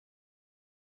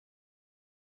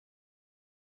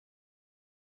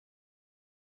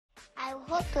I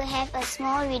hope to have a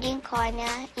small reading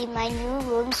corner in my new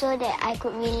room so that I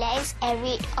could relax and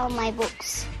read all my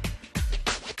books.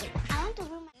 I want to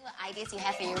groom What ideas you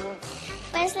have in your room?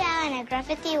 Firstly, I want a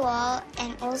graffiti wall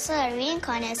and also a reading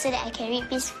corner so that I can read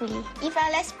peacefully. Eva,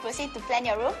 let's proceed to plan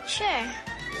your room. Sure.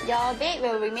 Your bed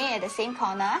will remain at the same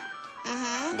corner.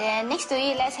 Then next to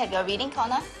it, let's have your reading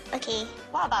corner. Okay.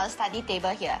 What about a study table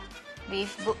here?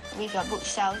 With your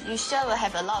bookshelf, you sure will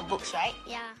have a lot of books, right?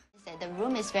 Yeah. That the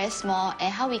room is very small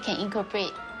and how we can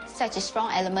incorporate such a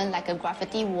strong element like a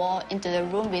graffiti wall into the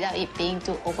room without it being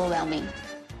too overwhelming.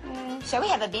 Shall we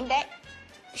have a beanbag?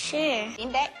 Sure.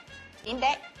 Beanbag?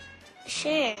 Beanbag?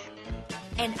 Sure.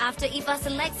 And after Eva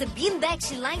selects a beanbag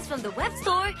she likes from the web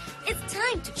store, it's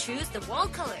time to choose the wall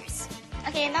colors.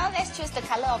 Okay, now let's choose the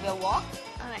color of your wall.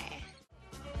 Alright.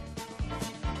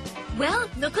 Well,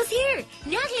 look who's here!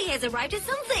 Natalie has arrived at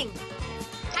something!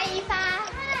 Hi, Eva.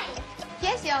 Hi.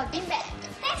 Here's your beanbag.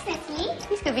 Thanks, Natalie.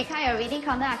 This could become your reading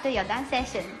corner after your dance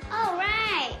session.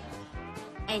 Alright.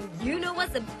 And you know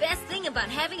what's the best thing about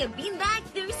having a beanbag?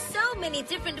 There's so many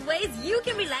different ways you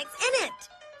can relax in it!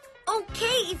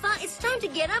 Okay, Eva, it's time to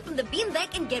get up from the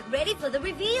beanbag and get ready for the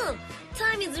reveal.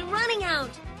 Time is running out.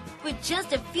 With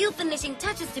just a few finishing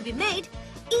touches to be made,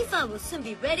 Eva will soon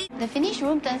be ready. The finished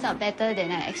room turns out better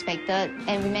than I expected,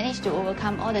 and we managed to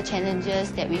overcome all the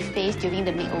challenges that we faced during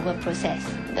the makeover process.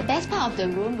 The best part of the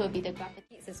room will be the graffiti.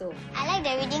 I like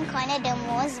the reading corner the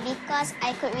most because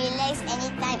I could relax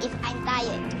anytime if I'm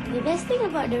tired. The best thing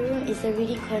about the room is the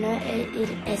reading corner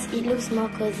as it looks more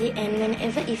cozy, and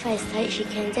whenever Eva is tired, she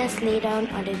can just lay down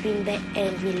on the beanbag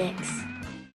and relax.